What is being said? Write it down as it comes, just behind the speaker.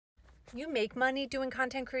You make money doing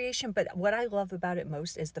content creation, but what I love about it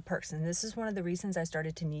most is the perks. And this is one of the reasons I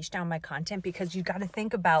started to niche down my content, because you got to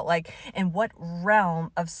think about, like, in what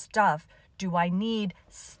realm of stuff do I need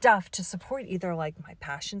stuff to support either like my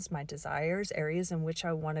passions, my desires, areas in which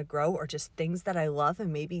I want to grow, or just things that I love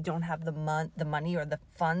and maybe don't have the money or the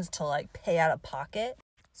funds to like pay out of pocket.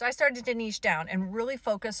 So I started to niche down and really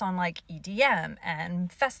focus on like EDM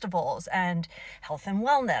and festivals and health and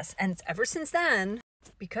wellness. And ever since then,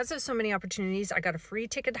 because of so many opportunities, I got a free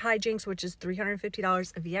ticket to Hijinks, which is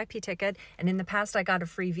 $350, a VIP ticket. And in the past, I got a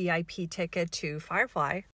free VIP ticket to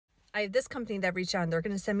Firefly. I have this company that reached out and they're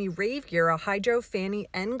going to send me rave gear, a hydro fanny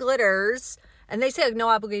and glitters. And they say like no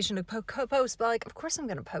obligation to post, but like, of course I'm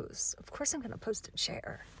going to post. Of course I'm going to post and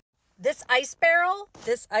share. This ice barrel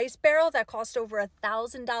that cost over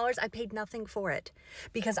 $1,000, I paid nothing for it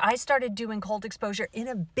because I started doing cold exposure in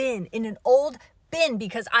a bin, in an old bin,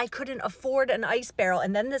 because I couldn't afford an ice barrel.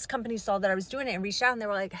 And then this company saw that I was doing it and reached out and they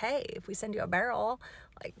were like, hey, if we send you a barrel,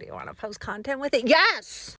 like, do you want to post content with it?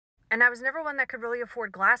 Yes. And I was never one that could really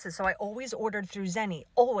afford glasses, so I always ordered through Zenni,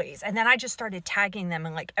 always. And then I just started tagging them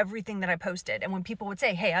in like everything that I posted. And when people would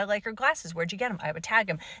say, hey, I like your glasses, where'd you get them? I would tag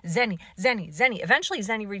them, Zenni, Zenni, Zenni. Eventually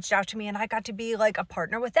Zenni reached out to me and I got to be like a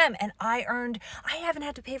partner with them. And I haven't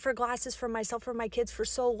had to pay for glasses for myself or my kids for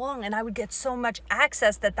so long. And I would get so much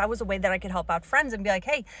access that was a way that I could help out friends and be like,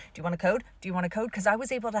 hey, do you want a code? Do you want a code? Because I was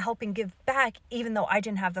able to help and give back, even though I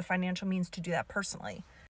didn't have the financial means to do that personally.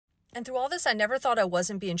 And through all this, I never thought I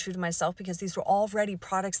wasn't being true to myself, because these were already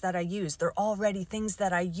products that I use. They're already things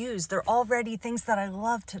that I use. They're already things that I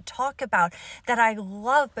love to talk about, that I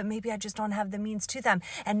love, but maybe I just don't have the means to them.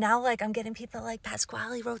 And now, like, I'm getting people like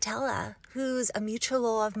Pasquale Rotella, who's a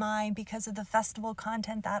mutual of mine because of the festival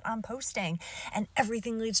content that I'm posting. And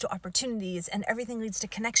everything leads to opportunities and everything leads to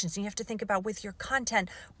connections. And you have to think about, with your content,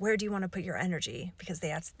 where do you want to put your energy? Because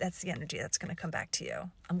that's the energy that's going to come back to you.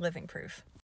 I'm living proof.